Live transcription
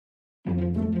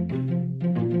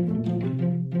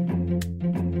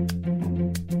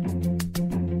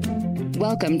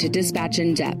Welcome to Dispatch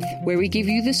in Depth, where we give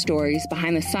you the stories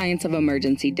behind the science of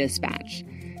emergency dispatch.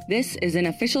 This is an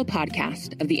official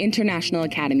podcast of the International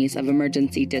Academies of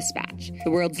Emergency Dispatch,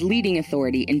 the world's leading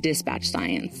authority in dispatch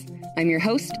science. I'm your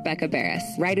host, Becca Barris,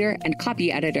 writer and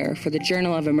copy editor for the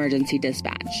Journal of Emergency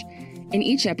Dispatch. In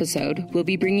each episode, we'll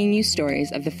be bringing you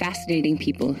stories of the fascinating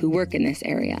people who work in this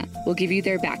area. We'll give you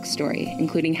their backstory,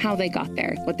 including how they got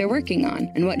there, what they're working on,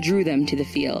 and what drew them to the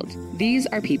field. These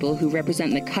are people who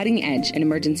represent the cutting edge in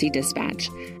emergency dispatch,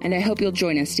 and I hope you'll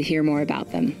join us to hear more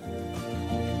about them.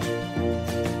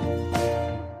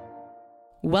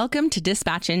 Welcome to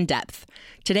Dispatch in Depth.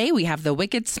 Today we have the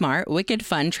wicked smart, wicked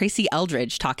fun Tracy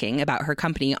Eldridge talking about her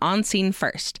company On Scene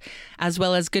First, as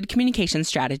well as good communication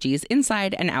strategies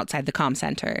inside and outside the comm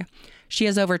center. She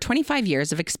has over 25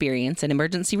 years of experience in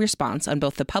emergency response on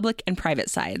both the public and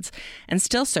private sides, and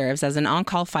still serves as an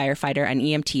on-call firefighter and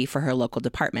EMT for her local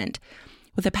department.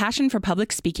 With a passion for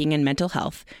public speaking and mental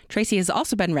health, Tracy has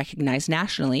also been recognized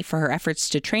nationally for her efforts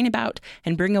to train about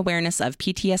and bring awareness of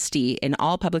PTSD in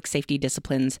all public safety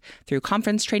disciplines through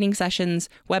conference training sessions,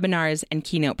 webinars, and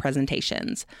keynote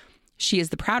presentations. She is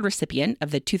the proud recipient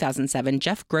of the 2007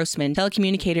 Jeff Grossman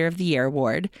Telecommunicator of the Year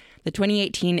Award, the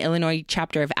 2018 Illinois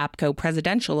Chapter of APCO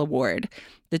Presidential Award,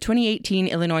 the 2018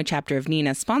 Illinois Chapter of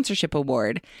NINA Sponsorship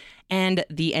Award, and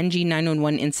the NG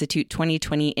 911 Institute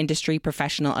 2020 Industry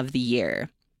Professional of the Year.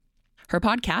 Her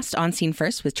podcast, On Scene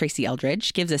First with Tracy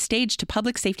Eldridge, gives a stage to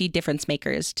public safety difference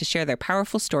makers to share their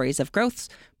powerful stories of growth,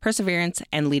 perseverance,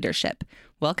 and leadership.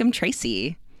 Welcome,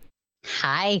 Tracy.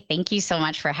 Hi, thank you so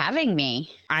much for having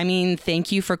me. I mean,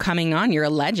 thank you for coming on. You're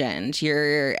a legend.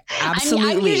 You're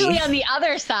absolutely... I'm usually on the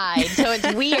other side, so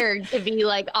it's weird to be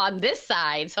like on this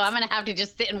side. So I'm going to have to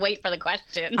just sit and wait for the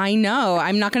question. I know.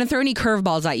 I'm not going to throw any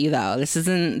curveballs at you, though. This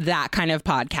isn't that kind of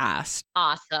podcast.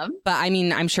 Awesome. But I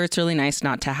mean, I'm sure it's really nice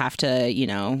not to have to,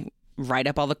 write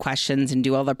up all the questions and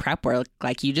do all the prep work.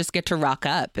 Like, you just get to rock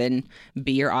up and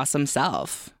be your awesome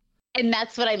self. And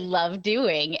that's what I love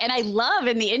doing. And I love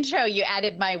in the intro, you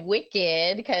added my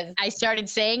wicked because I started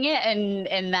saying it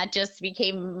and that just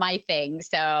became my thing.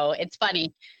 So it's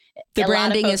funny. The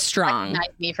branding is strong.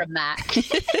 Recognize me from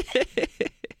that.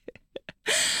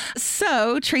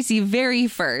 So, Tracy, very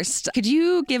first, could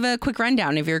you give a quick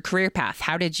rundown of your career path?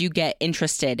 How did you get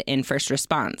interested in first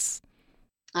response?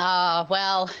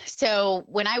 So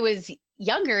when I was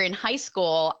younger in high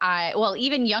school,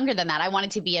 even younger than that, I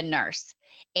wanted to be a nurse.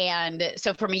 And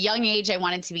so from a young age, I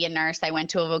wanted to be a nurse. I went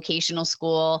to a vocational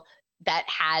school that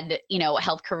had,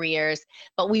 health careers,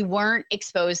 but we weren't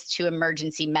exposed to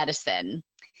emergency medicine.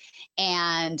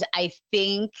 And I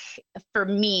think for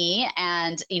me,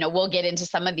 and, we'll get into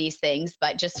some of these things,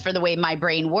 but just for the way my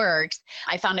brain works,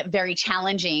 I found it very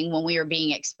challenging when we were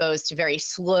being exposed to very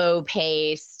slow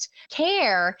paced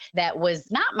care that was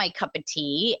not my cup of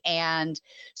tea. And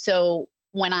so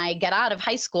when I got out of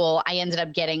high school, I ended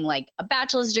up getting like a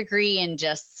bachelor's degree in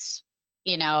just,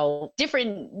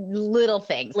 different little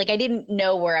things. Like I didn't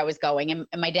know where I was going. And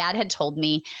my dad had told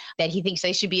me that he thinks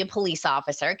I should be a police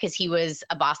officer because he was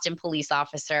a Boston police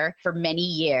officer for many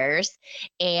years.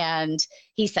 And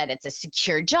he said it's a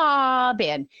secure job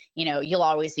and, you'll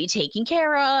always be taken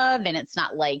care of and it's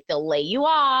not like they'll lay you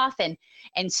off.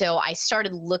 And so I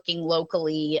started looking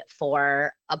locally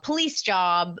for a police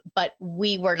job, but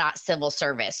we were not civil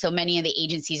service. So many of the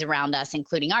agencies around us,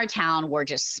 including our town, were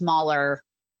just smaller,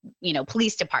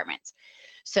 police departments.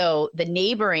 So the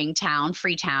neighboring town,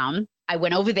 Freetown, I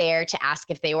went over there to ask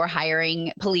if they were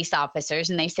hiring police officers.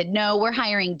 And they said, no, we're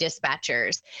hiring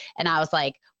dispatchers. And I was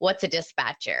like, what's a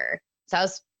dispatcher? So I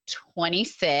was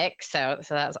 26. So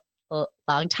that was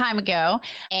a long time ago.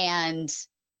 And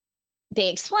they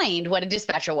explained what a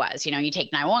dispatcher was. You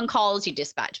take 911 calls, you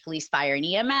dispatch police, fire, and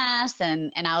EMS.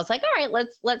 And I was like, all right,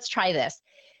 let's try this.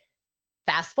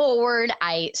 Fast forward,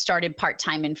 I started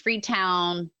part-time in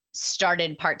Freetown,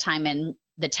 started part-time in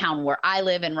the town where I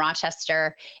live in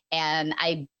Rochester, and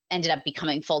I ended up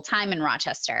becoming full-time in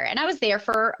Rochester. And I was there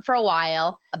for a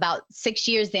while. About 6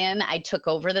 years in, I took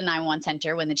over the 911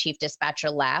 center when the chief dispatcher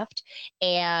left.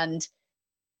 And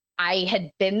I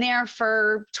had been there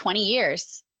for 20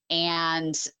 years.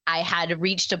 And I had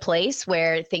reached a place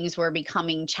where things were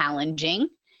becoming challenging.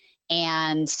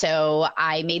 And so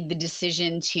I made the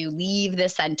decision to leave the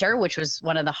center, which was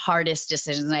one of the hardest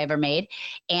decisions I ever made.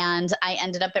 And I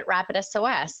ended up at Rapid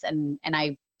SOS. And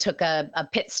I took a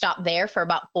pit stop there for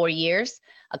about 4 years,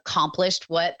 accomplished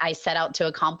what I set out to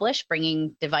accomplish,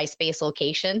 bringing device-based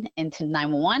location into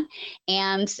 911.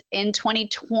 And in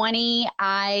 2020,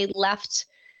 I left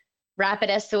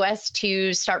Rapid SOS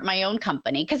to start my own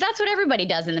company, because that's what everybody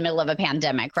does in the middle of a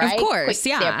pandemic, right? Of course, Quit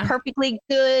yeah. their perfectly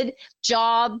good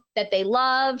job that they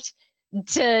loved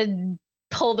to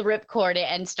pull the ripcord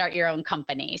and start your own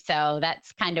company. So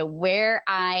that's kind of where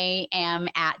I am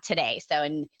at today. So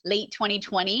in late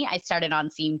 2020, I started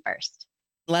On Scene First.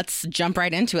 Let's jump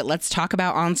right into it. Let's talk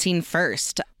about On Scene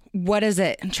First. What is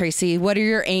it, Tracy? What are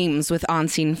your aims with On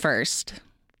Scene First?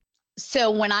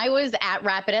 So when I was at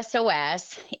Rapid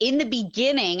SOS, in the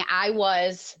beginning, I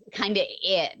was kind of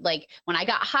it. Like when I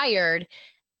got hired,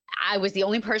 I was the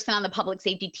only person on the public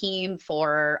safety team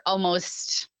for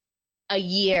almost a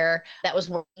year that was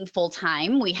working full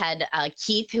time. We had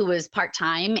Keith, who was part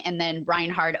time, and then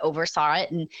Reinhard oversaw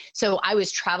it. And so I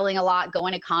was traveling a lot,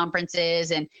 going to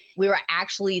conferences, and we were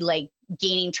actually like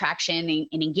gaining traction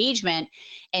and engagement.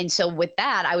 And so with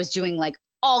that, I was doing like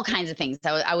all kinds of things.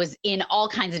 I was in all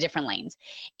kinds of different lanes.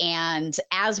 And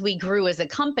as we grew as a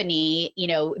company, you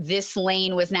know, this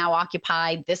lane was now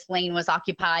occupied, this lane was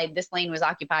occupied, this lane was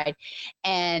occupied.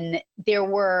 And there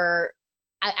were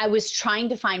I was trying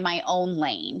to find my own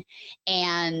lane,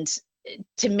 and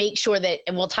to make sure that,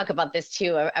 and we'll talk about this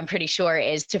too, I'm pretty sure,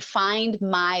 is to find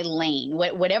my lane.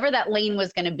 Whatever that lane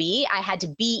was going to be, I had to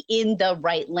be in the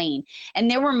right lane. And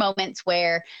there were moments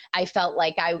where I felt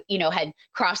like I, had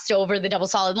crossed over the double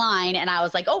solid line, and I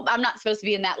was like, oh, I'm not supposed to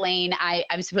be in that lane.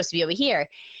 I'm supposed to be over here.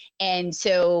 And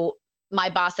so my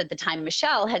boss at the time,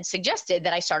 Michelle, had suggested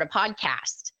that I start a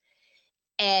podcast.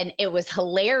 And it was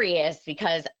hilarious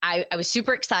because I was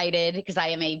super excited because I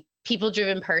am a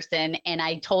people-driven person. And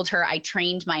I told her I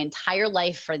trained my entire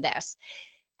life for this.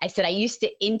 I said, I used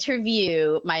to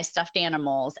interview my stuffed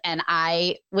animals, and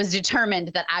I was determined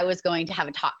that I was going to have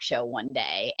a talk show one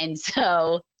day. And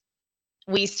so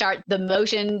we start the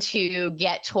motion to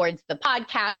get towards the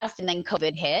podcast, and then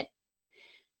COVID hit.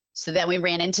 So then we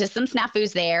ran into some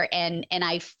snafus there, and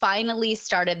I finally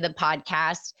started the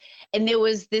podcast. And there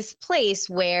was this place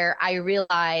where I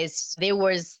realized there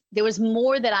was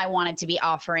more that I wanted to be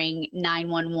offering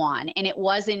 911, and it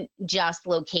wasn't just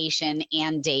location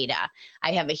and data.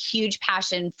 I have a huge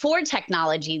passion for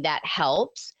technology that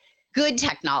helps. Good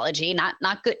technology, not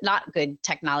good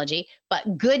technology,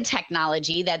 but good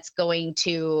technology that's going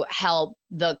to help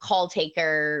the call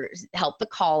taker, help the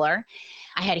caller.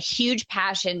 I had a huge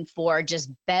passion for just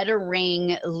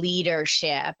bettering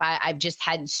leadership. I've just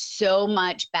had so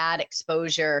much bad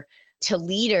exposure to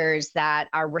leaders that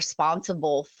are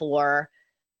responsible for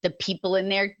the people in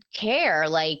their care.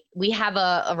 Like, we have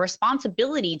a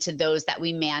responsibility to those that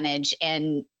we manage.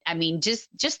 And I mean, just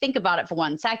think about it for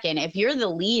 1 second. If you're the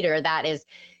leader that is,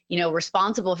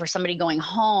 responsible for somebody going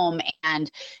home and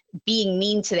being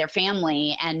mean to their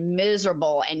family and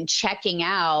miserable and checking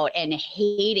out and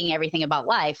hating everything about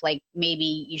life, like,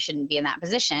 maybe you shouldn't be in that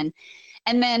position.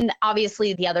 And then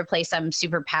obviously the other place I'm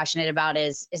super passionate about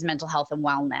is mental health and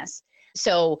wellness.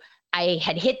 So I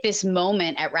had hit this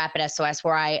moment at Rapid SOS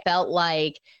where I felt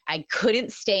like I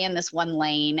couldn't stay in this one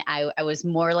lane. I was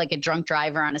more like a drunk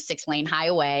driver on a 6-lane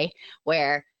highway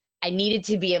where I needed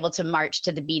to be able to march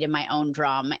to the beat of my own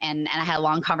drum. And I had a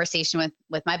long conversation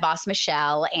with my boss,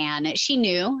 Michelle, and she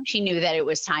knew that it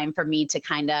was time for me to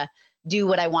kind of do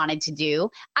what I wanted to do.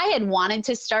 I had wanted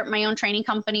to start my own training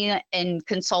company and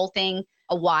consulting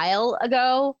a while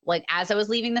ago, like as I was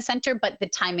leaving the center, but the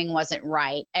timing wasn't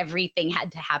right. Everything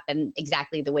had to happen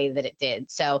exactly the way that it did.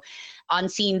 So On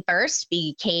Scene First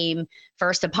became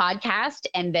first a podcast,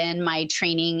 and then my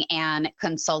training and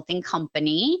consulting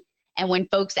company. And when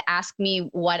folks ask me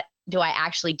what do I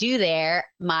actually do there,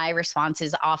 my response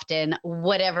is often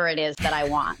whatever it is that I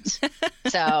want.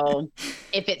 So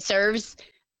if it serves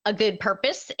a good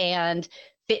purpose and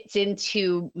fits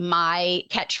into my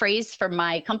catchphrase for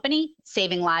my company,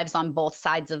 saving lives on both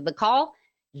sides of the call,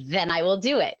 then I will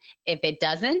do it. If it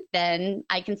doesn't, then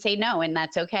I can say no, and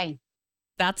that's okay.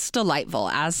 That's delightful.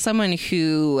 As someone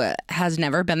who has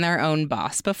never been their own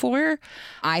boss before,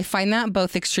 I find that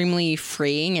both extremely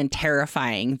freeing and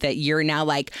terrifying that you're now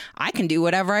like, I can do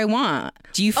whatever I want.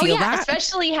 Do you feel that?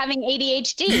 Especially having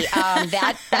ADHD.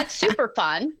 That's super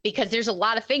fun because there's a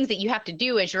lot of things that you have to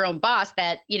do as your own boss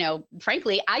that,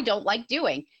 frankly, I don't like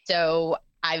doing. So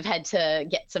I've had to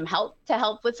get some help to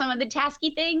help with some of the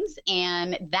tasky things,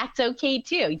 and that's okay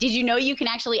too. Did you know you can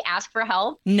actually ask for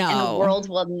help? No. And the world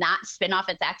will not spin off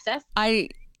its axis?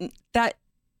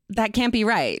 that can't be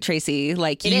right, Tracy.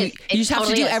 Like you just have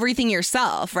to do everything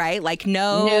yourself, right? Like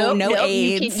no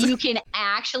aids. You can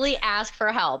actually ask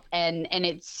for help, and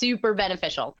it's super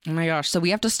beneficial. Oh my gosh. So we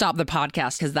have to stop the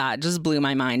podcast because that just blew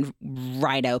my mind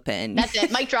right open. That's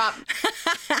it. Mic drop.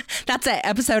 That's it.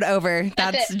 Episode over.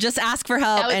 That's just ask for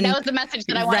help. That was the message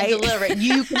that I wanted to deliver.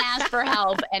 You can ask for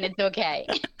help and it's okay.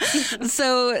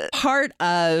 So part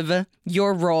of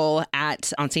your role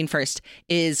at On Scene First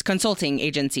is consulting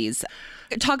agencies.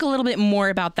 Talk a little bit more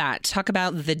about that. Talk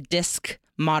about the DISC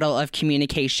model of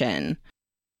communication.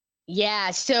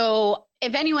 Yeah. So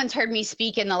if anyone's heard me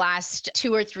speak in the last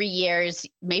 2 or 3 years,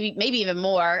 maybe even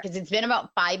more, because it's been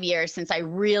about 5 years since I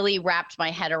really wrapped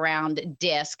my head around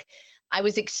DISC. I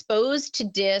was exposed to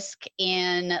DISC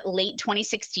in late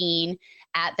 2016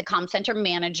 at the Comm Center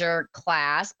Manager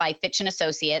class by Fitch and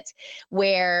Associates,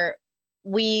 where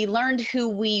we learned who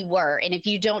we were. And if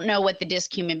you don't know what the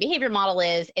DISC human behavior model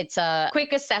is, it's a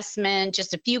quick assessment,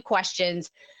 just a few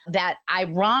questions that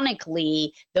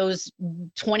ironically, those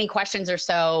 20 questions or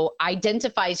so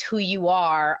identifies who you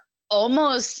are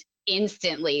almost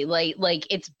instantly. Like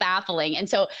it's baffling. And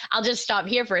so I'll just stop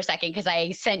here for a second because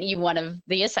I sent you one of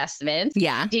the assessments.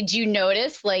 Yeah. Did you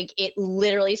notice like it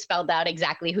literally spelled out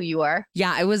exactly who you are?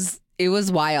 Yeah, it was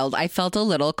wild. I felt a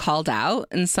little called out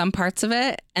in some parts of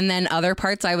it. And then other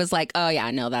parts I was like, oh yeah,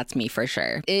 no, that's me for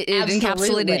sure. It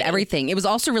encapsulated everything. It was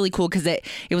also really cool because it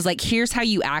was like, here's how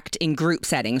you act in group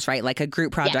settings, right? Like a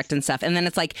group project and stuff. And then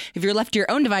it's like, if you're left to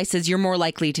your own devices, you're more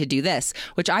likely to do this,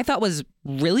 which I thought was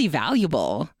really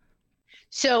valuable.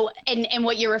 So, and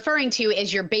what you're referring to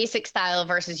is your basic style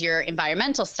versus your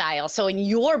environmental style. So in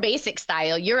your basic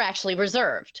style, you're actually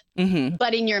reserved,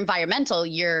 but in your environmental,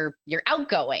 you're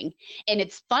outgoing. And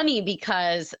it's funny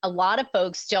because a lot of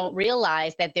folks don't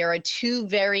realize that there are two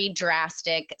very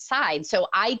drastic sides. So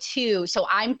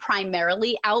I'm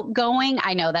primarily outgoing.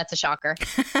 I know that's a shocker.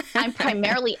 I'm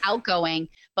primarily outgoing,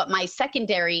 but my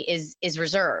secondary is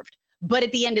reserved. But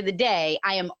at the end of the day,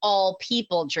 I am all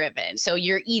people driven. So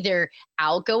you're either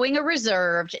outgoing or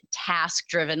reserved, task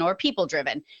driven or people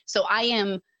driven. So I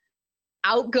am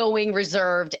outgoing,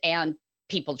 reserved, and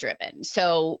people driven.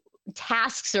 So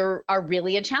tasks are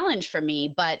really a challenge for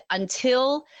me. But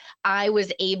until I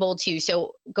was able to,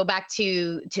 so go back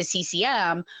to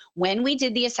CCM, when we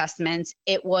did the assessments,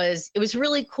 it was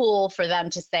really cool for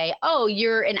them to say, oh,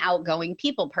 you're an outgoing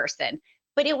people person.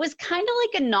 But it was kind of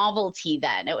like a novelty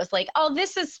then. It was like, oh,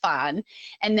 this is fun.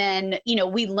 And then,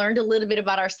 we learned a little bit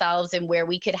about ourselves and where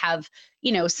we could have,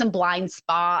 some blind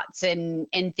spots and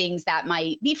things that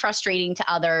might be frustrating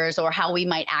to others or how we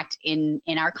might act in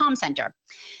our comm center.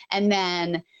 And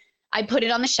then I put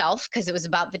it on the shelf because it was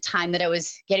about the time that I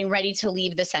was getting ready to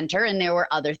leave the center and there were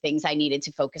other things I needed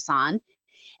to focus on.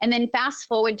 And then fast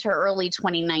forward to early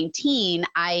 2019,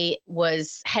 I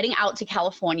was heading out to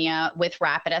California with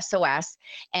Rapid SOS,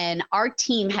 and our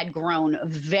team had grown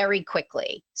very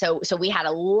quickly. So we had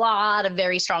a lot of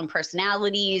very strong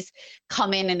personalities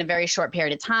come in a very short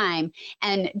period of time.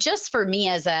 And just for me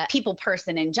as a people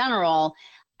person in general,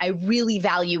 I really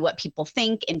value what people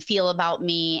think and feel about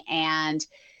me. And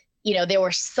there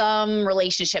were some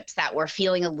relationships that were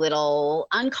feeling a little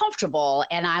uncomfortable.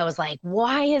 And I was like,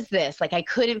 why is this? Like, I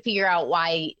couldn't figure out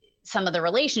why some of the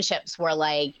relationships were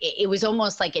like, it was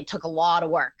almost like it took a lot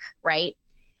of work, right?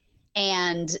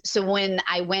 And so when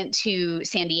I went to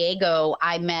San Diego,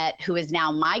 I met who is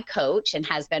now my coach and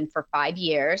has been for 5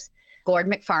 years, Gord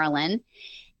McFarlane.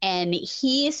 And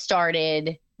he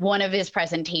started one of his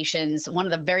presentations, one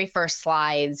of the very first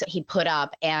slides he put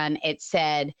up, and it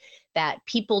said that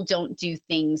people don't do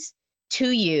things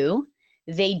to you,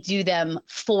 they do them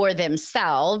for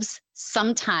themselves.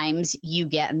 Sometimes you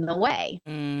get in the way.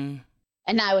 And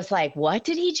I was like, what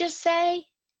did he just say?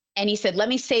 And he said, let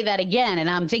me say that again. And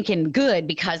I'm thinking, good,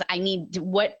 because I need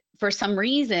for some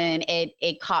reason,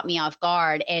 it caught me off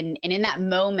guard. And in that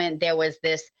moment, there was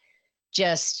this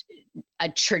just a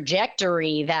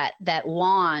trajectory that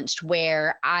launched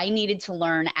where I needed to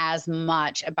learn as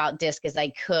much about DISC as I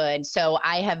could. So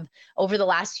I have, over the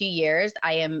last few years,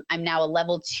 I'm now a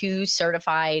level 2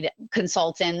 certified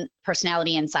consultant,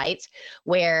 personality insights,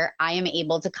 where I am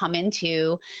able to come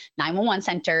into 911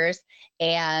 centers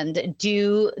and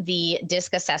do the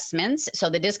DISC assessments. So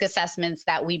the DISC assessments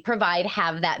that we provide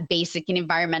have that basic and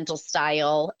environmental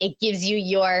style. It gives you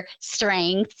your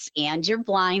strengths and your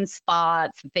blind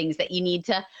spots, things that you need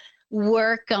to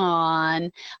work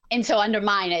on. And so under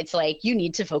mine, it's like, you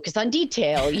need to focus on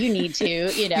detail. You need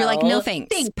to, You're like, no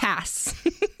thanks, pass.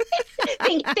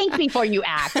 think before you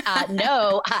act.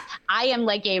 No, I am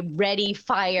like a ready,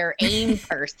 fire, aim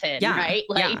person, right?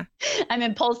 Like I'm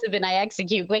impulsive and I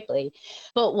execute quickly.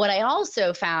 But what I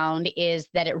also found is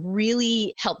that it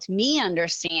really helped me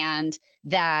understand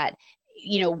that,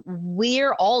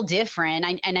 we're all different.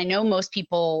 And I know most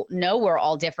people know we're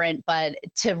all different, but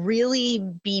to really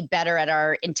be better at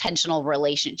our intentional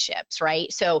relationships,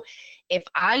 right? So if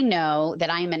I know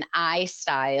that I'm an I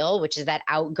style, which is that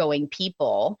outgoing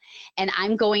people, and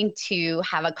I'm going to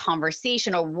have a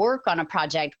conversation or work on a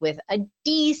project with a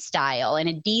D style, and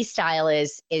a D style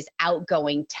is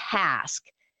outgoing task.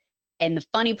 And the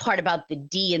funny part about the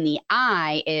D and the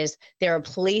I is there are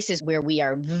places where we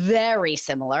are very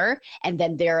similar, and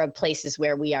then there are places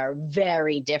where we are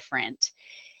very different.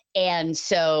 And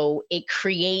so it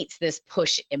creates this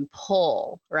push and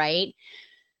pull, right?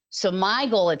 So my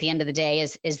goal at the end of the day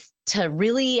is to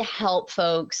really help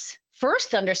folks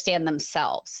first understand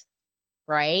themselves,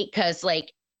 right? Because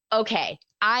okay,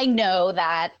 I know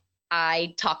that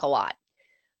I talk a lot.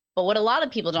 But what a lot of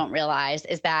people don't realize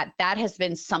is that that has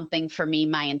been something for me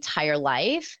my entire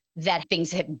life, that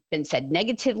things have been said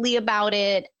negatively about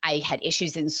it. I had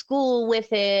issues in school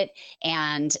with it.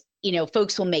 And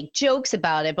folks will make jokes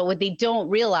about it, but what they don't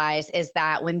realize is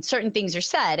that when certain things are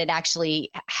said, it actually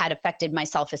had affected my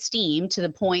self-esteem to the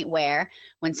point where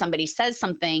when somebody says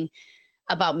something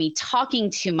about me talking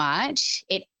too much,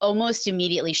 it almost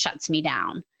immediately shuts me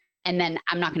down. And then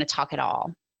I'm not going to talk at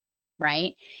all.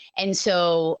 Right. And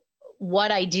so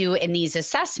what I do in these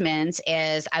assessments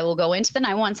is I will go into the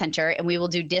 911 center and we will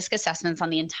do DISC assessments on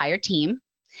the entire team.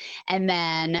 And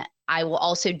then I will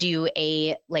also do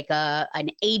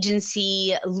an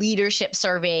agency leadership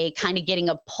survey, kind of getting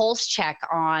a pulse check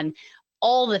on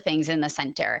all the things in the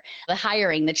center, the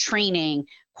hiring, the training,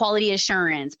 quality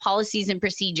assurance, policies and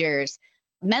procedures,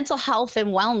 mental health and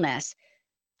wellness.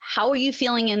 How are you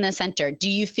feeling in the center? Do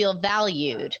you feel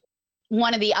valued?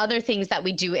 One of the other things that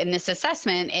we do in this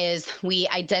assessment is we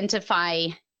identify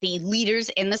the leaders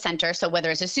in the center. So whether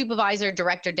it's a supervisor,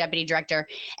 director, deputy director,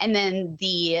 and then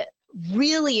the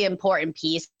really important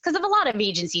piece, because of a lot of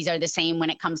agencies are the same when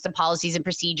it comes to policies and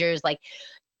procedures, like,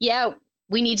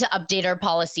 we need to update our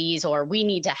policies or we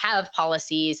need to have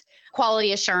policies.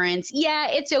 Quality assurance,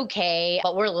 it's okay,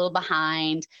 but we're a little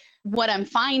behind. What I'm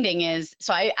finding is,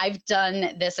 so I've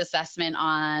done this assessment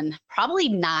on probably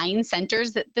 9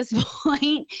 centers at this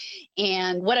point.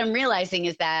 And what I'm realizing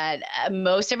is that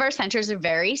most of our centers are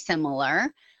very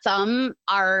similar. Some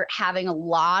are having a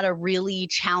lot of really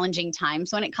challenging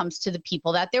times when it comes to the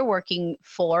people that they're working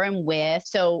for and with.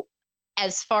 So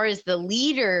as far as the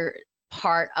leader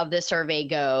part of the survey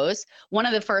goes, one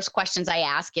of the first questions I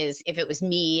ask is, if it was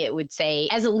me, it would say,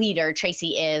 as a leader,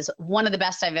 Tracy is one of the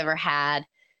best I've ever had.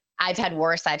 I've had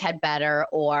worse, I've had better,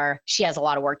 or she has a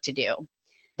lot of work to do.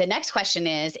 The next question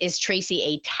is Tracy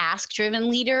a task-driven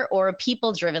leader or a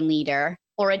people-driven leader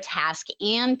or a task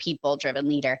and people-driven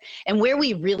leader? And where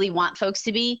we really want folks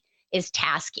to be is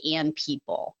task and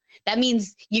people. That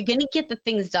means you're going to get the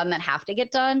things done that have to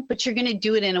get done, but you're going to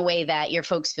do it in a way that your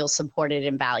folks feel supported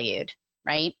and valued,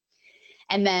 right?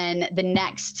 And then the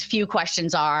next few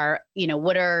questions are,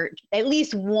 what are at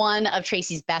least one of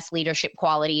Tracy's best leadership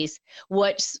qualities?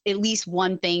 What's at least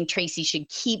one thing Tracy should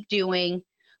keep doing?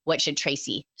 What should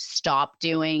Tracy stop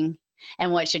doing?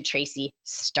 And what should Tracy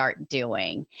start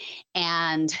doing?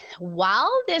 And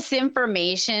while this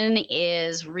information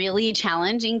is really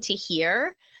challenging to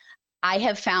hear, I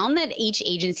have found that each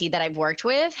agency that I've worked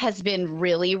with has been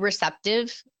really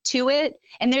receptive to it.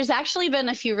 And there's actually been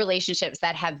a few relationships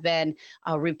that have been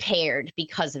repaired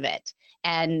because of it.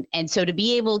 And so to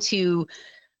be able to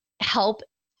help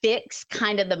fix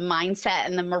kind of the mindset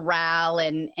and the morale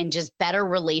and just better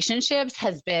relationships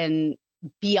has been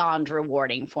beyond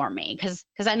rewarding for me, because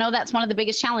I know that's one of the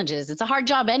biggest challenges. It's a hard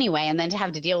job anyway. And then to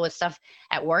have to deal with stuff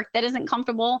at work that isn't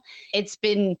comfortable, it's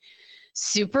been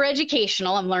super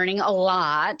educational. I'm learning a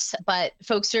lot, but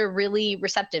folks are really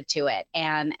receptive to it,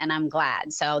 and I'm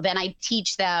glad. So then I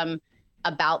teach them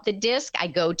about the DISC. I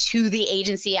go to the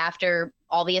agency after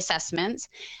all the assessments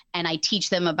and I teach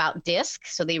them about DISC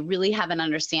so they really have an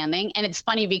understanding. And it's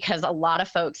funny because a lot of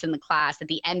folks in the class, at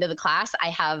the end of the class, I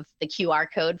have the QR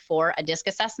code for a DISC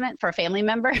assessment for a family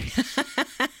member.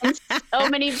 And so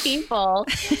many people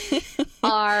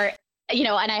are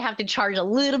and I have to charge a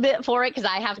little bit for it because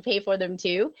I have to pay for them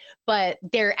too. But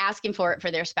they're asking for it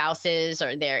for their spouses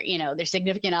or their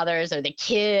significant others or their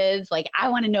kids. Like, I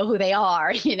want to know who they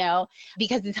are,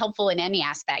 because it's helpful in any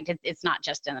aspect. It's not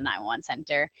just in the 911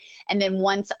 center. And then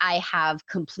once I have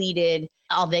completed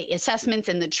all the assessments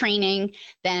and the training,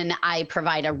 then I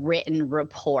provide a written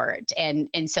report. And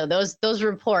so those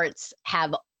reports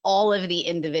have all of the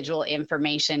individual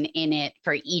information in it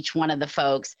for each one of the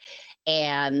folks.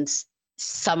 And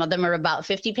some of them are about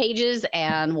 50 pages.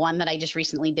 And one that I just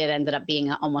recently did ended up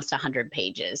being almost 100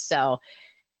 pages. So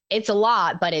it's a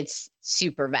lot, but it's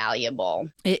super valuable.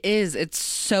 It is. It's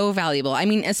so valuable. I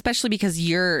mean, especially because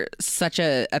you're such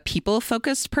a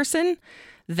people-focused person,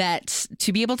 that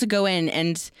to be able to go in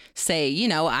and say,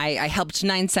 I helped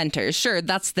 9 centers. Sure,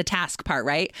 that's the task part,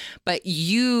 right? But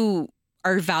you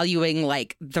are valuing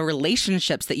like the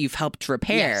relationships that you've helped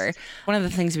repair. Yes. One of the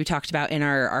things we talked about in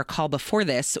our call before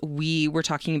this, we were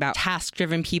talking about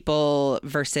task-driven people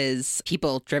versus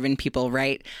people-driven people,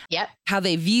 right? Yep. How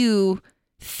they view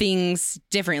things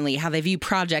differently, how they view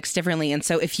projects differently. And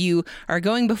so if you are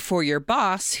going before your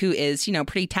boss, who is,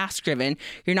 pretty task driven,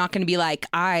 you're not going to be like,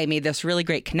 I made this really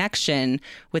great connection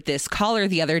with this caller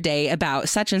the other day about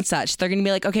such and such. They're going to be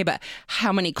like, okay, but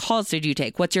how many calls did you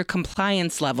take? What's your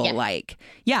compliance level like?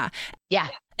 Yeah. Yeah.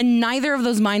 And neither of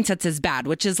those mindsets is bad,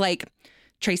 which is like,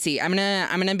 Tracy, I'm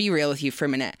gonna be real with you for a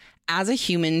minute. As a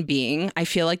human being, I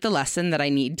feel like the lesson that I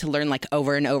need to learn like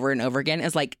over and over and over again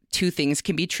is like 2 things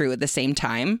can be true at the same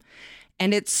time.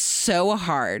 And it's so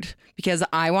hard because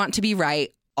I want to be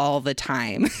right all the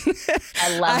time.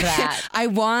 I love that. I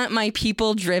want my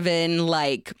people-driven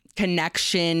like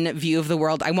connection view of the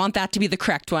world. I want that to be the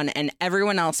correct one, and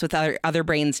everyone else with other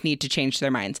brains need to change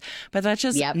their minds. But that's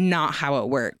just not how it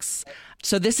works.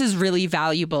 So this is really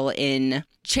valuable in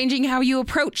changing how you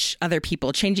approach other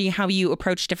people, changing how you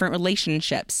approach different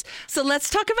relationships. So let's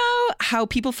talk about how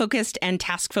people-focused and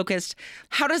task-focused,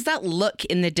 how does that look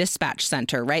in the dispatch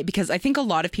center, right? Because I think a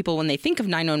lot of people, when they think of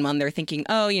 911, they're thinking,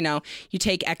 oh, you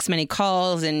take X many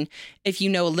calls. And if you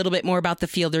know a little bit more about the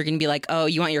field, they're going to be like, oh,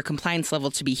 you want your compliance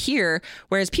level to be here.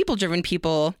 Whereas people-driven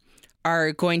people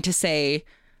are going to say,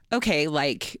 okay,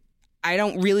 like, I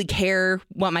don't really care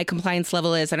what my compliance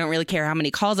level is. I don't really care how many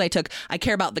calls I took. I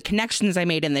care about the connections I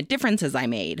made and the differences I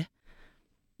made.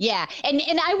 Yeah.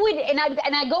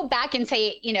 I go back and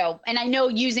say, and I know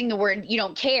using the word you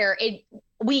don't care,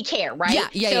 we care, right?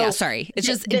 Yeah. Sorry. It's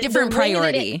just a different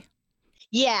priority.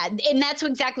 Yeah. And that's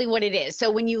exactly what it is. So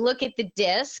when you look at the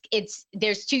disc,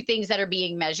 there's 2 things that are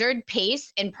being measured: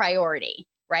 pace and priority.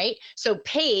 Right? So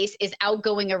pace is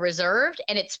outgoing or reserved,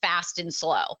 and it's fast and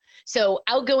slow. So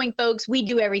outgoing folks, we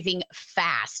do everything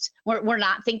fast. We're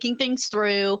not thinking things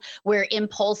through. We're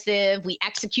impulsive. We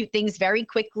execute things very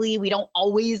quickly. We don't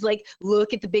always like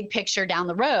look at the big picture down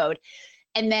the road.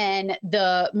 And then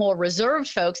the more reserved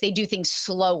folks, they do things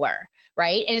slower.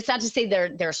 Right. And it's not to say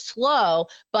they're slow,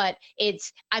 but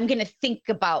I'm going to think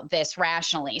about this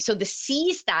rationally. So the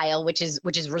C style, which is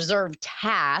reserved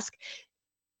task,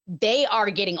 they are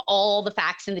getting all the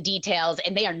facts and the details,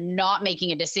 and they are not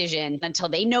making a decision until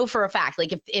they know for a fact.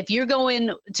 Like if you're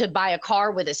going to buy a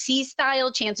car with a C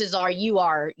style, chances are you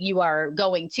are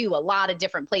going to a lot of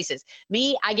different places.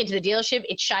 Me, I get to the dealership,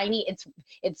 it's shiny,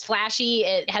 it's flashy,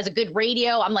 it has a good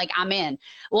radio. I'm like, I'm in.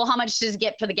 Well, how much does it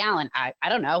get for the gallon? I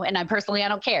don't know. And I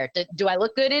don't care. Do I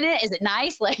look good in it? Is it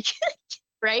nice? Like,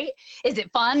 right? Is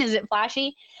it fun? Is it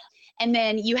flashy? And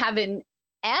then you have an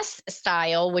S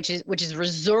style, which is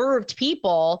reserved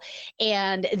people,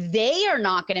 and they are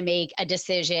not going to make a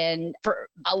decision. For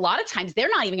a lot of times, they're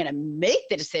not even going to make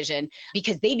the decision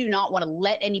because they do not want to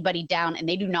let anybody down, and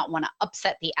they do not want to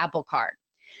upset the apple cart.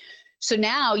 So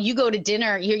now you go to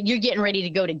dinner, you're getting ready to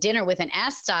go to dinner with an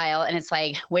S style, and it's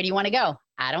like, where do you want to go?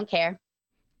 I don't care.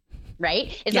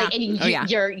 Right? It's like, and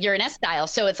you're an S style,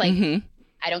 so it's like,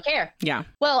 I don't care. Yeah.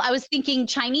 Well, I was thinking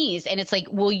Chinese, and it's like,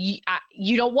 well,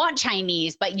 you don't want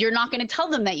Chinese, but you're not going to tell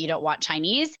them that you don't want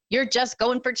Chinese. You're just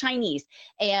going for Chinese.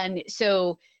 And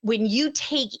so when you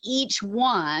take each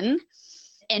one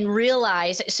and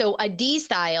realize, so a D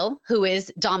style, who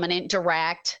is dominant,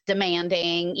 direct,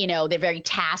 demanding, they're very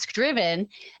task driven.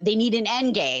 They need an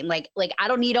end game. Like I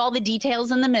don't need all the details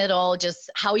in the middle.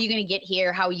 Just how are you going to get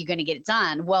here? How are you going to get it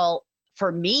done? Well,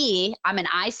 for me, I'm an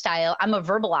I style. I'm a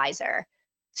verbalizer.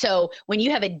 So when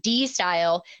you have a D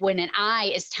style, when an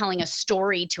I is telling a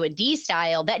story to a D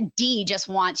style, that D just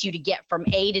wants you to get from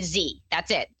A to Z.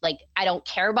 That's it. Like, I don't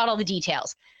care about all the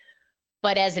details.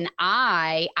 But as an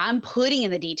I'm putting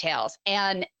in the details.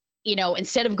 And,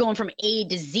 instead of going from A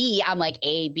to Z, I'm like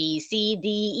A, B, C, D,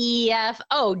 E, F,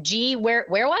 O, G. Where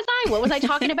was I? What was I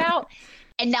talking about?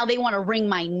 And now they want to wring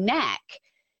my neck.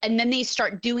 And then they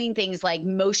start doing things like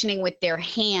motioning with their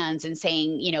hands and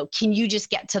saying, can you just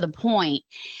get to the point?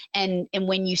 And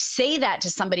when you say that to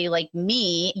somebody like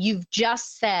me, you've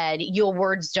just said your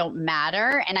words don't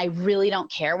matter. And I really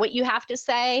don't care what you have to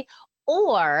say.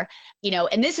 Or,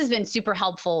 and this has been super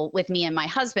helpful with me and my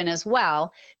husband as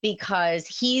well, because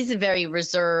he's a very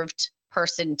reserved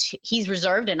person. He's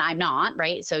reserved and I'm not,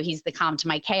 right? So he's the calm to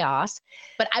my chaos.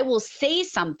 But I will say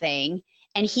something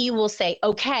and he will say,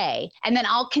 okay. And then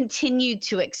I'll continue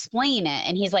to explain it.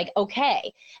 And he's like,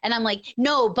 okay. And I'm like,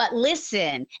 no, but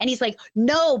listen. And he's like,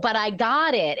 no, but I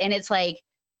got it. And it's like,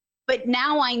 but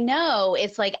now I know,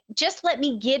 it's like, just let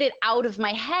me get it out of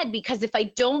my head, because if I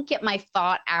don't get my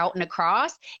thought out and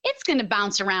across, it's going to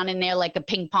bounce around in there like a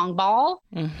ping pong ball,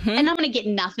 and I'm going to get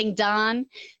nothing done.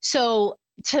 So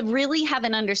to really have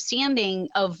an understanding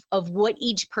of what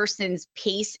each person's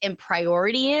pace and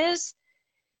priority is,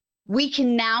 we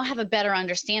can now have a better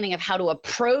understanding of how to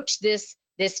approach this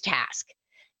task.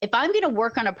 If I'm going to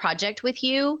work on a project with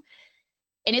you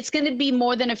and it's going to be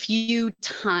more than a few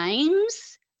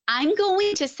times, I'm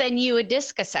going to send you a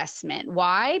DISC assessment.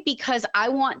 Why? Because I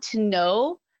want to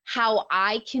know how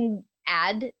I can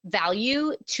add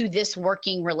value to this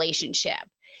working relationship.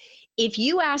 If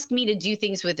you ask me to do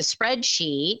things with a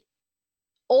spreadsheet,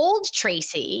 old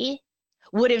Tracy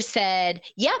would have said,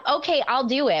 yep, okay, I'll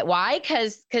do it. Why?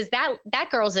 Because that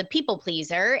girl's a people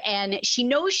pleaser and she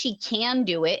knows she can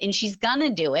do it and she's gonna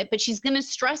do it, but she's gonna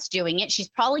stress doing it. She's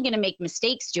probably gonna make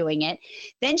mistakes doing it.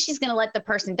 Then she's gonna let the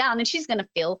person down and she's gonna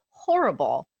feel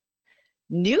horrible.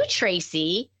 New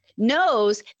Tracy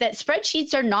knows that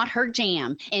spreadsheets are not her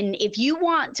jam. And if you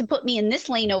want to put me in this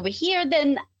lane over here,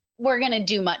 then we're going to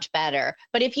do much better.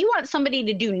 But if you want somebody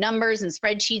to do numbers and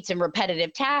spreadsheets and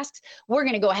repetitive tasks, we're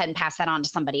going to go ahead and pass that on to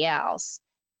somebody else.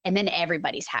 And then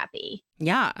everybody's happy.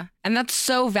 Yeah. And that's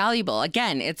so valuable.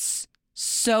 Again, it's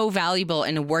so valuable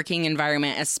in a working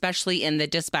environment, especially in the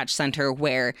dispatch center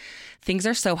where things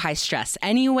are so high stress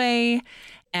anyway.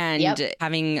 And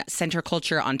having center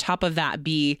culture on top of that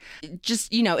be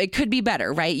just, it could be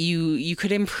better, right? You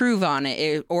could improve on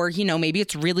it, or, maybe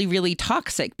it's really, really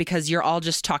toxic because you're all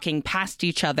just talking past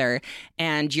each other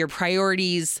and your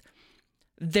priorities,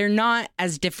 they're not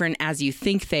as different as you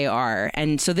think they are.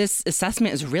 And so this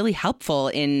assessment is really helpful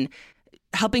in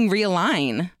helping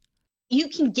realign. You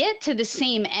can get to the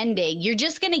same ending. You're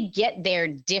just going to get there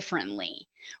differently.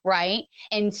 Right.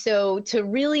 And so to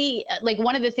really, like,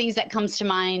 one of the things that comes to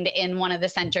mind in one of the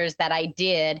centers that I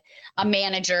did, a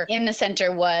manager in the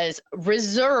center was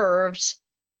reserved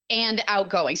and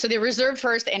outgoing. So they're reserved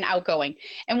first and outgoing.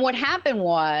 And what happened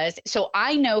was, so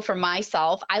I know for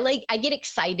myself, I get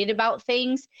excited about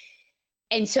things.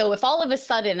 And so if all of a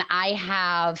sudden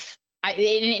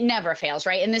it never fails,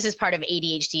 right? And this is part of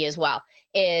ADHD as well,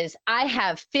 is I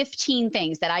have 15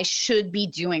 things that I should be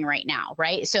doing right now,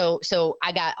 right? So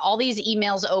I got all these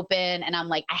emails open and I'm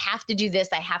like, I have to do this,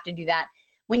 I have to do that.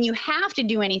 When you have to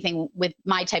do anything with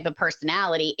my type of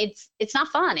personality, it's not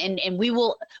fun, and we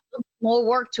will more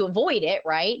work to avoid it,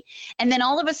 right? And then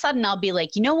all of a sudden I'll be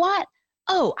like, you know what?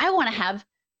 Oh, I want to have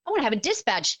a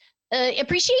dispatch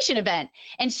appreciation event.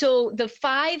 And so the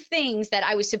 5 things that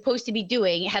I was supposed to be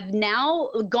doing have now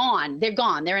gone. They're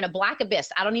gone. They're in a black abyss.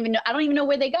 I don't even know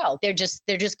where they go. They're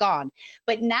just gone.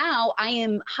 But now I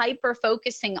am hyper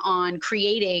focusing on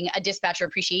creating a dispatcher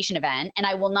appreciation event, and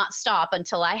I will not stop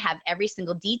until I have every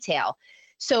single detail.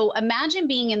 So imagine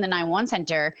being in the 911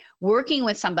 center, working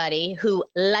with somebody who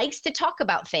likes to talk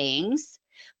about things,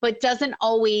 but doesn't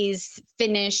always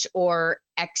finish or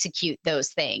execute those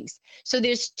things. So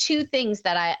there's 2 things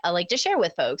that I like to share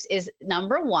with folks is,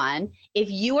 number 1,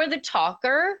 if you are the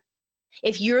talker,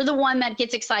 if you're the one that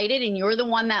gets excited and you're the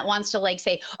one that wants to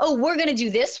say, oh, we're going to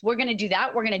do this, we're going to do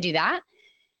that, we're going to do that,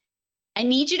 I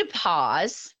need you to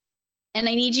pause and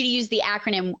I need you to use the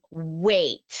acronym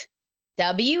WAIT,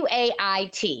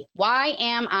 WAIT. Why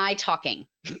am I talking,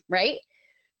 right?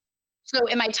 So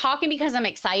am I talking because I'm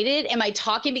excited? Am I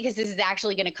talking because this is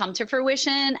actually going to come to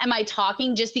fruition? Am I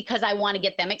talking just because I want to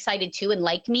get them excited too and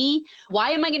like me?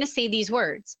 Why am I going to say these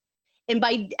words? And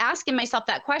by asking myself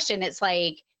that question, it's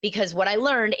like, because what I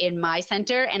learned in my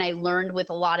center, and I learned with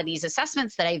a lot of these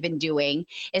assessments that I've been doing,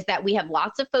 is that we have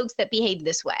lots of folks that behave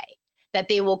this way, that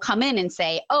they will come in and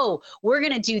say, oh, we're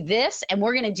going to do this and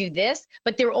we're going to do this,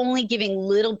 but they're only giving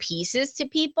little pieces to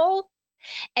people.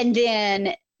 And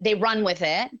then they run with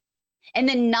it. And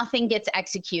then nothing gets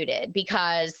executed,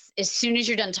 because as soon as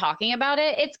you're done talking about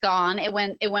it, it's gone. It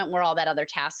went where all that other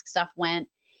task stuff went.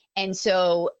 And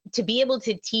so to be able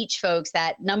to teach folks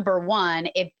that, number one,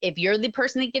 if you're the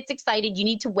person that gets excited, you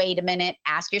need to wait a minute,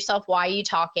 ask yourself, why are you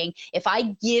talking? If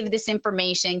I give this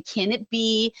information, can it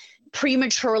be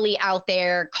prematurely out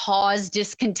there, cause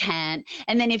discontent?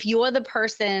 And then if you're the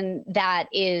person that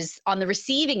is on the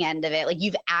receiving end of it, like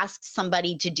you've asked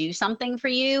somebody to do something for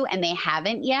you and they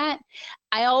haven't yet,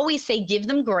 I always say give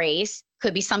them grace.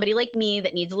 Could be somebody like me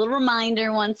that needs a little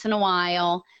reminder once in a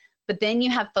while. But then you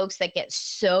have folks that get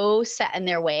so set in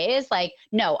their ways, like,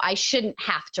 no, I shouldn't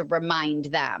have to remind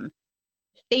them.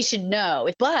 They should know.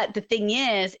 But the thing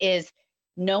is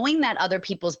knowing that other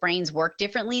people's brains work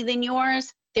differently than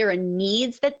yours, there are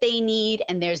needs that they need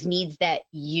and there's needs that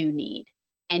you need.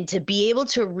 And to be able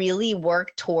to really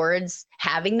work towards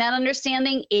having that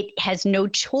understanding, it has no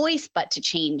choice but to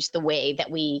change the way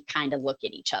that we kind of look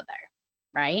at each other,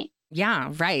 right?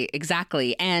 Yeah, right.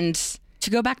 Exactly. And to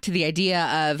go back to the idea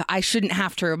of I shouldn't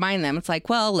have to remind them, it's like,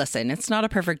 well, listen, it's not a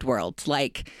perfect world.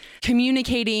 Like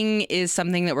communicating is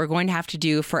something that we're going to have to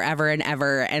do forever and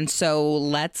ever. And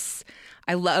so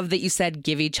I love that you said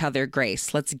give each other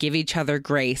grace. Let's give each other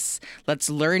grace. Let's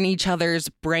learn each other's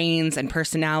brains and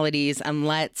personalities and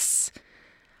let's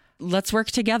work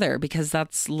together because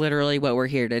that's literally what we're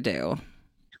here to do.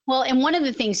 Well, and one of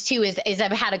the things too is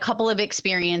I've had a couple of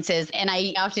experiences, and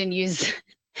I often use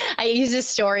this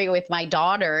story with my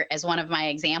daughter as one of my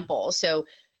examples. So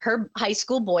her high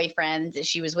school boyfriend,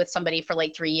 she was with somebody for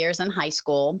like 3 years in high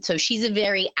school. So she's a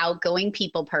very outgoing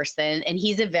people person and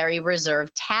he's a very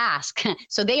reserved task.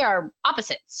 So they are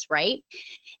opposites, right?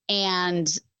 And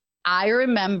I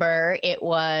remember it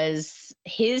was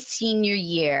his senior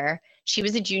year. She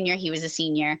was a junior, he was a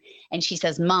senior. And she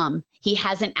says, Mom, he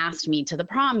hasn't asked me to the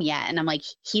prom yet. And I'm like,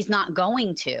 he's not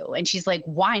going to. And she's like,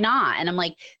 why not? And I'm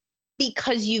like,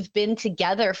 because you've been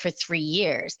together for 3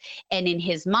 years. And in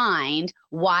his mind,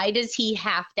 why does he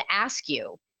have to ask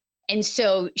you? And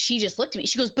so she just looked at me.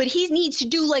 She goes, but he needs to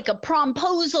do like a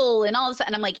promposal and all this.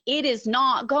 And I'm like, it is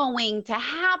not going to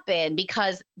happen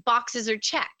because boxes are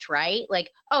checked, right?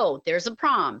 Like, oh, there's a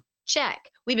prom. Check.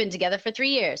 We've been together for 3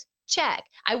 years. Check.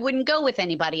 I wouldn't go with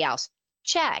anybody else.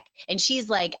 Check. And she's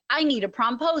like, I need a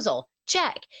promposal.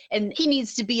 Check. And he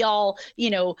needs to be all,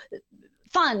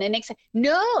 fun and exciting.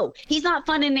 No, he's not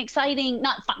fun and exciting.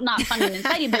 Not fun and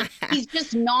exciting, but he's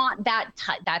just not that.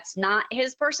 That's not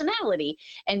his personality.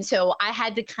 And so I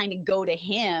had to kind of go to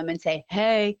him and say,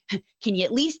 hey, can you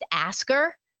at least ask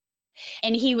her?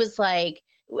 And he was like,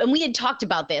 and we had talked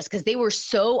about this because they were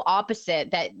so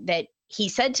opposite that he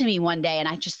said to me one day, and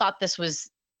I just thought this was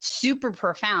super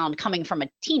profound coming from a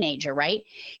teenager, right?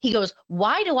 He goes,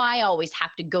 why do I always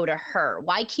have to go to her?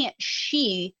 Why can't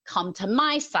she come to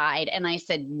my side? And I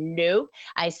said, nope.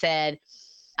 I said,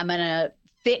 I'm going to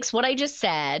fix what I just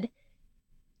said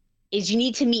is you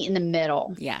need to meet in the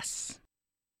middle. Yes.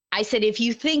 I said, if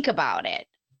you think about it,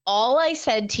 all I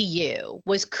said to you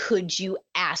was, could you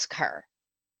ask her?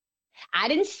 I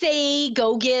didn't say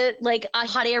go get like a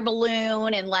hot air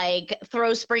balloon and like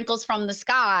throw sprinkles from the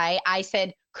sky. I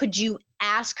said, could you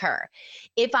ask her?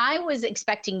 If I was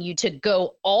expecting you to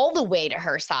go all the way to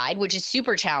her side, which is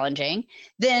super challenging,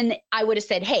 then I would have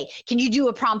said, hey, can you do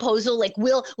a promposal? Like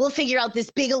we'll figure out this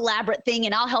big elaborate thing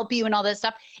and I'll help you and all that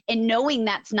stuff. And knowing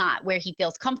that's not where he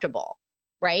feels comfortable,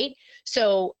 right?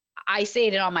 So I say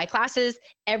it in all my classes.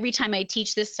 Every time I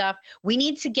teach this stuff, we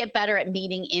need to get better at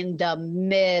meeting in the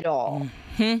middle.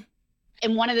 Mm-hmm.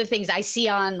 And one of the things I see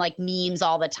on like memes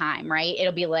all the time, right?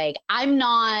 It'll be like, I'm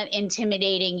not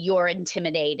intimidating, you're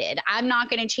intimidated. I'm not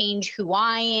going to change who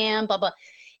I am, blah, blah.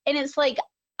 And it's like,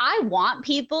 I want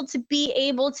people to be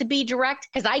able to be direct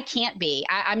because I can't be.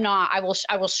 I'm not. I will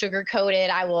sugarcoat it.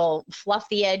 I will fluff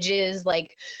the edges.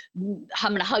 Like I'm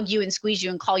going to hug you and squeeze you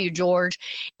and call you George.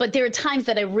 But there are times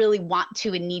that I really want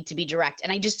to and need to be direct,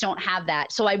 and I just don't have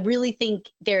that. So I really think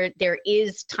there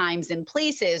is times and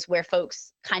places where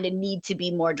folks kind of need to be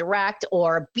more direct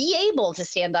or be able to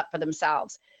stand up for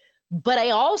themselves. But I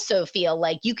also feel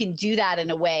like you can do that in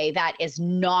a way that is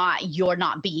not, you're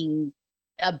not being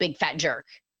a big fat jerk.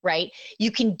 Right?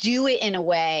 You can do it in a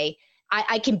way,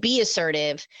 I can be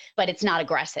assertive, but it's not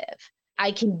aggressive.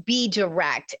 I can be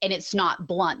direct and it's not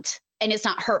blunt and it's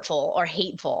not hurtful or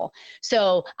hateful.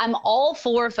 So I'm all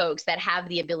for folks that have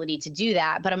the ability to do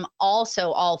that, but I'm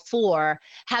also all for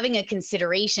having a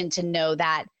consideration to know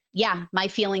that, yeah, my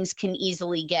feelings can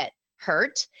easily get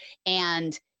hurt.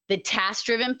 And the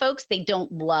task-driven folks, they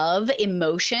don't love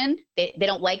emotion. They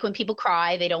don't like when people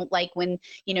cry. They don't like when,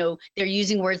 they're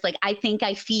using words like, I think,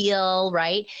 I feel,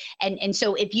 right? And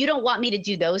so if you don't want me to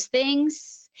do those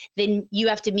things, then you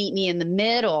have to meet me in the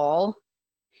middle.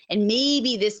 And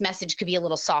maybe this message could be a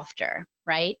little softer,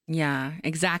 right? Yeah,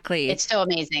 exactly. It's so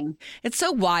amazing. It's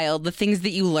so wild, the things that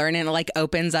you learn, and it like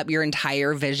opens up your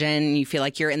entire vision. You feel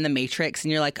like you're in the Matrix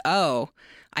and you're like, oh,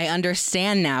 I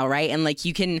understand now, right? And like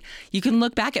you can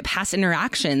look back at past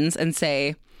interactions and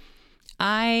say,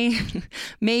 I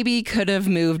maybe could have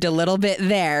moved a little bit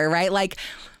there, right? Like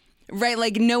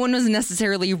no one was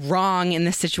necessarily wrong in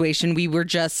this situation. We were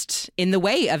just in the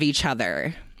way of each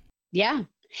other. Yeah.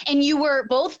 And you were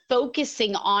both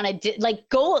focusing on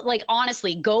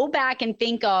honestly, go back and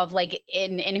think of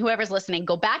and whoever's listening,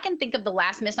 go back and think of the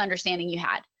last misunderstanding you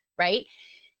had, right?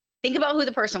 Think about who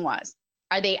the person was.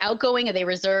 Are they outgoing? Are they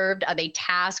reserved? Are they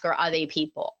task or are they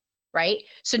people? Right?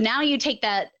 So now you take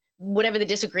that, whatever the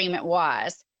disagreement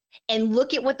was, and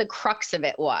look at what the crux of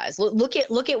it was. Look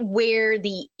at where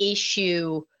the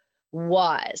issue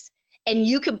was. And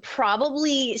you could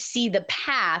probably see the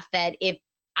path that if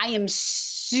I am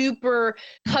super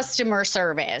customer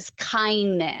service,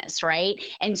 kindness, right?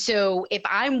 And so if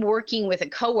I'm working with a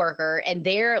coworker and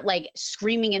they're like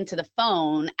screaming into the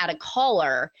phone at a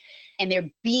caller and they're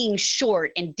being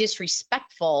short and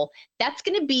disrespectful, that's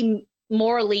going to be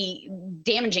morally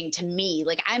damaging to me.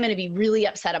 Like I'm going to be really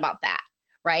upset about that,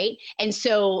 right? And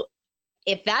so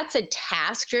if that's a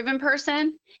task-driven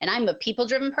person and I'm a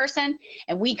people-driven person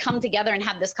and we come together and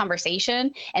have this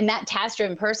conversation and that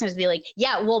task-driven person is be like,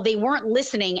 yeah, well, they weren't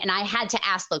listening and I had to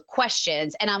ask the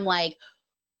questions. And I'm like,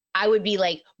 I would be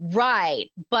like, right,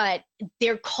 but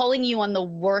they're calling you on the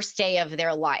worst day of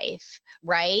their life,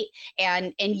 right?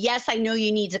 And yes, I know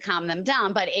you need to calm them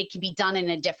down, but it can be done in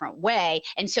a different way.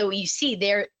 And so you see,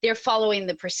 they're following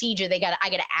the procedure. I got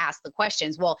to ask the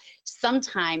questions. Well,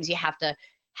 sometimes you have to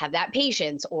have that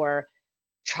patience or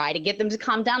try to get them to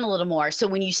calm down a little more. So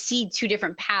when you see two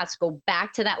different paths, go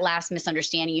back to that last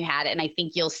misunderstanding you had. And I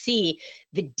think you'll see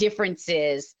the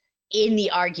differences in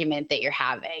the argument that you're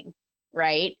having,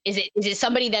 right? Is it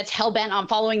somebody that's hell-bent on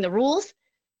following the rules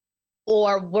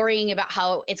or worrying about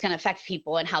how it's going to affect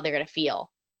people and how they're going to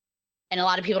feel? And a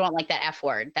lot of people don't like that F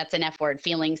word. That's an F word,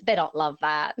 feelings. They don't love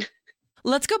that.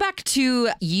 Let's go back to,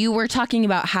 you were talking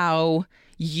about how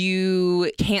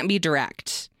you can't be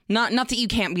direct. Not that you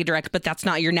can't be direct, but that's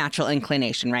not your natural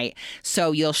inclination, right?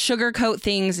 So you'll sugarcoat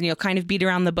things and you'll kind of beat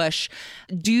around the bush.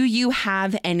 Do you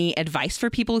have any advice for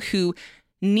people who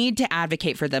need to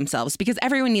advocate for themselves? Because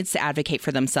everyone needs to advocate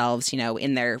for themselves,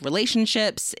 in their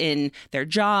relationships, in their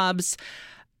jobs.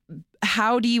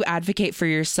 How do you advocate for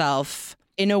yourself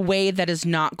in a way that is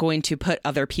not going to put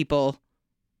other people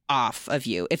off of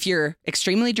you? If you're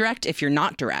extremely direct, if you're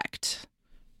not direct?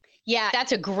 Yeah,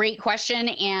 that's a great question.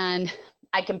 And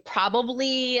I can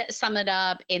probably sum it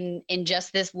up in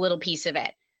just this little piece of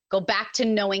it. Go back to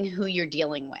knowing who you're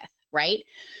dealing with, right?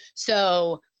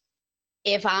 So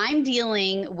if I'm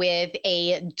dealing with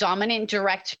a dominant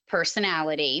direct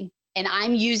personality and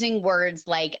I'm using words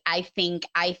like I think,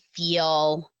 I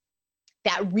feel,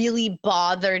 that really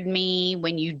bothered me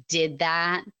when you did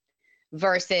that,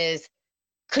 versus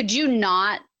could you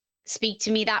not speak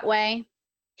to me that way?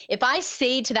 If I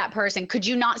say to that person, could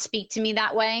you not speak to me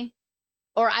that way?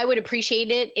 Or I would appreciate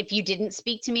it if you didn't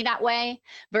speak to me that way,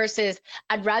 versus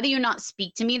I'd rather you not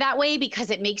speak to me that way because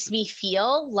it makes me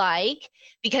feel like,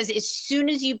 because as soon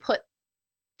as you put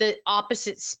the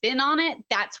opposite spin on it,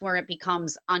 that's where it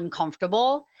becomes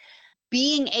uncomfortable.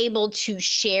 Being able to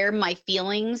share my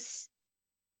feelings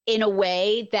in a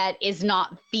way that is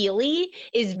not feely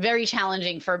is very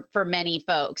challenging for many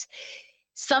folks.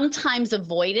 Sometimes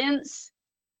avoidance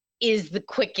is the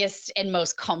quickest and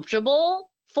most comfortable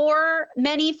for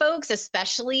many folks,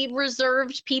 especially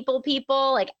reserved people.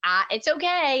 Like, it's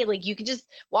okay. Like, you can just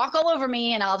walk all over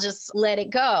me and I'll just let it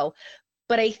go.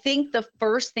 But I think the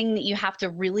first thing that you have to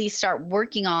really start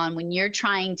working on when you're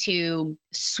trying to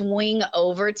swing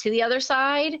over to the other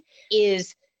side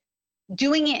is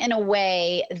doing it in a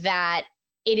way that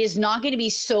it is not going to be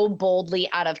so boldly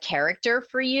out of character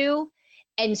for you.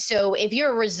 And so if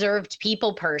you're a reserved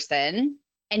people person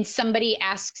and somebody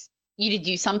asks you to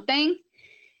do something,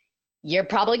 you're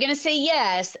probably going to say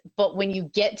yes. But when you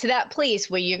get to that place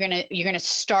where you're going to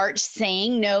start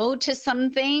saying no to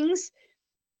some things,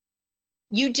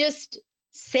 you just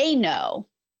say no.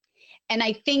 And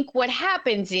I think what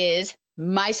happens is,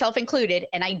 myself included,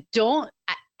 and I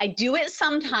do it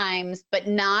sometimes, but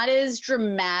not as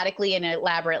dramatically and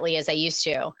elaborately as I used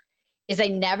to, is I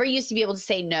never used to be able to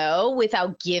say no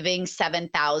without giving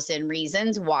 7,000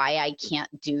 reasons why I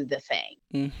can't do the thing.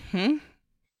 Mm-hmm.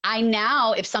 I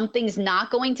now, if something's not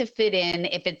going to fit in,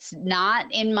 if it's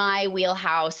not in my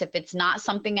wheelhouse, if it's not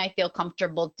something I feel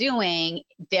comfortable doing,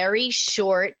 very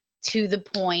short, to the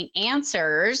point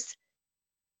answers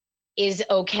is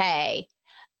okay.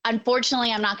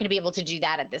 unfortunately, I'm not going to be able to do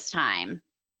that at this time.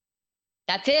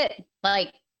 That's it.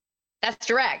 Like, that's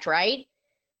direct, right?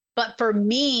 But for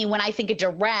me, when I think of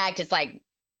direct, it's like,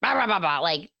 blah, blah, blah, blah.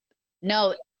 Like,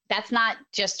 no, that's not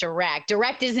just direct.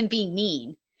 Direct isn't being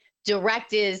mean.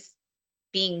 Direct is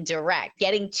being direct,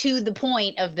 getting to the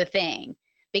point of the thing.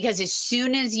 Because as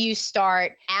soon as you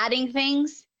start adding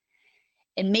things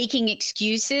and making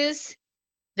excuses,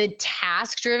 the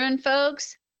task-driven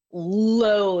folks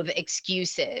loathe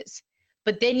excuses.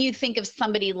 But then you think of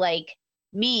somebody like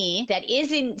me that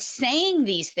isn't saying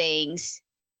these things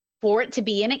for it to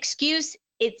be an excuse.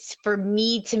 It's for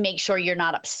me to make sure you're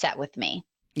not upset with me.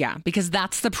 Yeah, because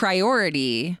that's the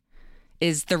priority,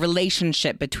 is the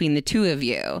relationship between the two of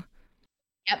you.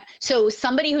 Yep. So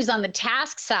somebody who's on the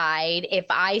task side, if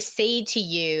I say to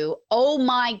you, oh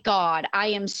my God, I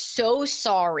am so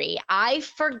sorry. I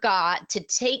forgot to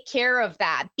take care of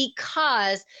that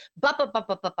because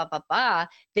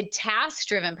the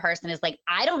task-driven person is like,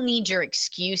 I don't need your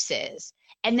excuses.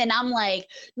 And then I'm like,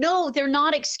 no, they're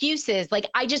not excuses. Like,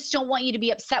 I just don't want you to be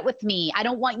upset with me. I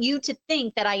don't want you to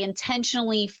think that I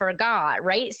intentionally forgot,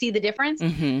 right? See the difference?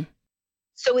 Mm-hmm.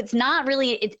 So it's not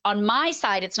really, it's on my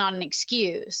side, it's not an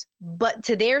excuse, but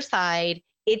to their side,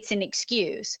 it's an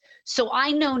excuse. So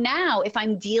I know now if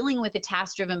I'm dealing with a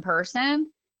task-driven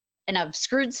person and I've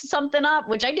screwed something up,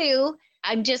 which I do,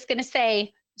 I'm just going to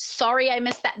say, sorry, I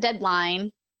missed that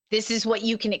deadline. This is what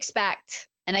you can expect.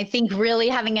 And I think really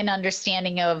having an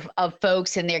understanding of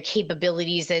folks and their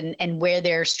capabilities and where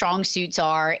their strong suits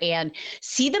are and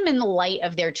see them in the light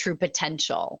of their true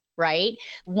potential, right?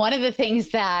 One of the things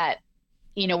that,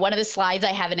 you know, one of the slides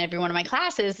I have in every one of my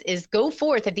classes is go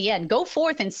forth at the end. Go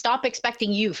forth and stop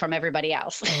expecting you from everybody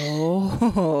else.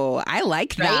 Oh, I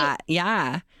like right? that.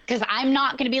 Yeah. Because I'm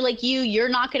not going to be like you. You're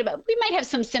not going to. We might have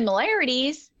some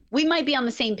similarities. We might be on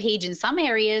the same page in some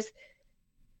areas.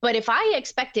 But if I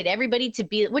expected everybody to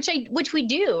be, which we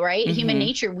do, right? Mm-hmm. Human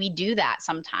nature, we do that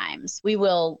sometimes. We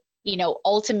will, you know,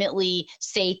 ultimately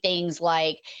say things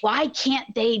like, why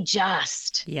can't they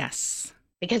just? Yes.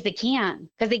 Because they can't.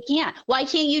 Why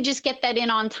can't you just get that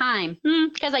in on time?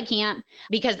 Because I can't.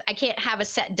 Because I can't have a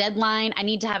set deadline. I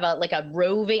need to have a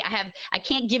roving. I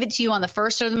can't give it to you on the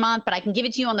first of the month, but I can give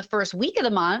it to you on the first week of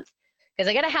the month. Because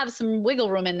I got to have some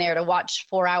wiggle room in there to watch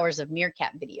 4 hours of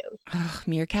meerkat videos. Oh,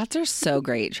 meerkats are so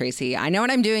great, Tracy. I know what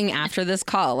I'm doing after this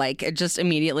call. Like, just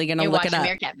immediately going to look it up.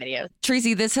 Meerkat videos.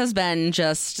 Tracy, this has been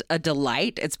just a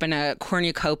delight. It's been a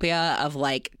cornucopia of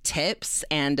like tips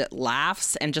and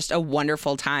laughs and just a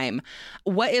wonderful time.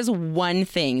 What is one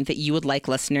thing that you would like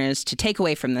listeners to take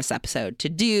away from this episode, to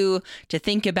do, to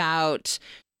think about?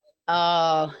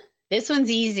 Oh, this one's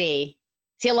easy.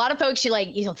 See, a lot of folks,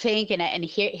 you'll think, and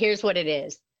here's what it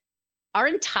is. Our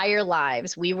entire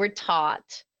lives, we were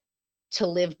taught to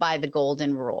live by the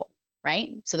golden rule,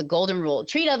 right? So the golden rule,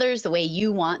 treat others the way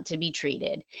you want to be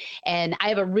treated. And I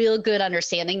have a real good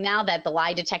understanding now that the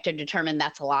lie detector determined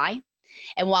that's a lie.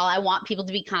 And while I want people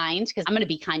to be kind, because I'm going to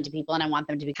be kind to people and I want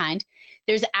them to be kind,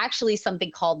 there's actually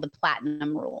something called the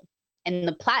platinum rule. And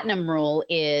the platinum rule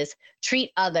is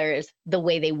treat others the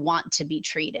way they want to be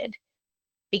treated.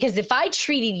 Because if I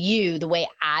treated you the way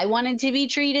I wanted to be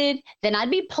treated, then I'd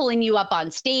be pulling you up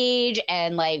on stage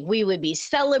and like we would be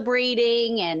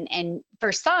celebrating. And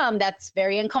for some, that's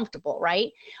very uncomfortable,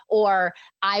 right? Or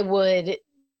I would,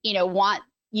 want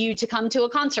you to come to a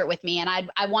concert with me and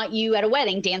I want you at a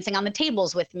wedding dancing on the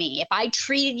tables with me. If I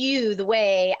treated you the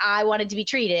way I wanted to be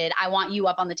treated, I want you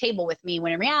up on the table with me,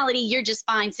 when in reality, you're just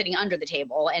fine sitting under the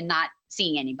table and not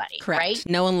seeing anybody. Correct. Right?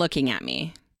 No one looking at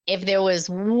me. If there was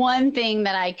one thing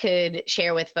that I could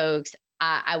share with folks,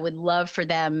 I would love for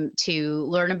them to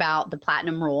learn about the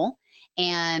platinum rule.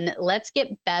 And let's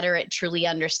get better at truly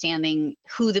understanding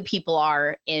who the people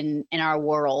are in our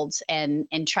worlds and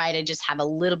try to just have a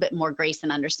little bit more grace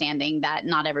and understanding that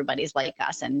not everybody's like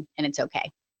us and it's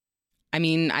okay. I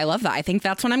mean, I love that. I think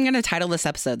that's what I'm going to title this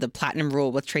episode, The Platinum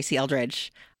Rule with Tracy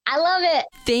Eldridge. I love it.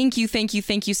 Thank you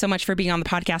so much for being on the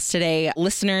podcast today.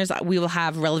 Listeners, we will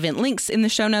have relevant links in the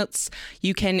show notes.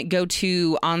 You can go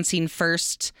to On Scene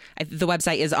First. The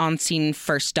website is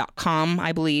onscenefirst.com,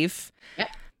 I believe. Yep.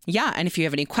 Yeah, and if you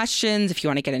have any questions, if you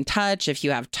want to get in touch, if you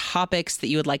have topics that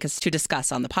you would like us to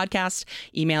discuss on the podcast,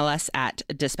 email us at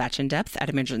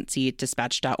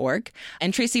dispatchinDepth@emergencydispatch.org.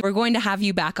 And Tracy, we're going to have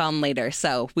you back on later,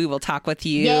 so we will talk with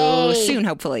you soon,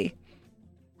 hopefully.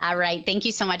 All right. Thank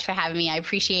you so much for having me. I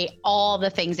appreciate all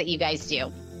the things that you guys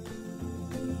do.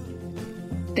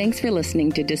 Thanks for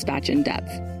listening to Dispatch in Depth.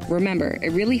 Remember,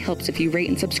 it really helps if you rate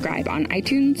and subscribe on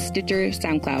iTunes, Stitcher,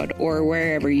 SoundCloud, or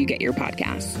wherever you get your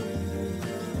podcasts.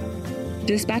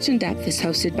 Dispatch in Depth is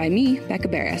hosted by me, Becca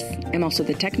Barris. I'm also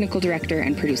the technical director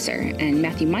and producer, and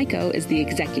Matthew Maiko is the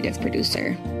executive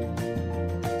producer.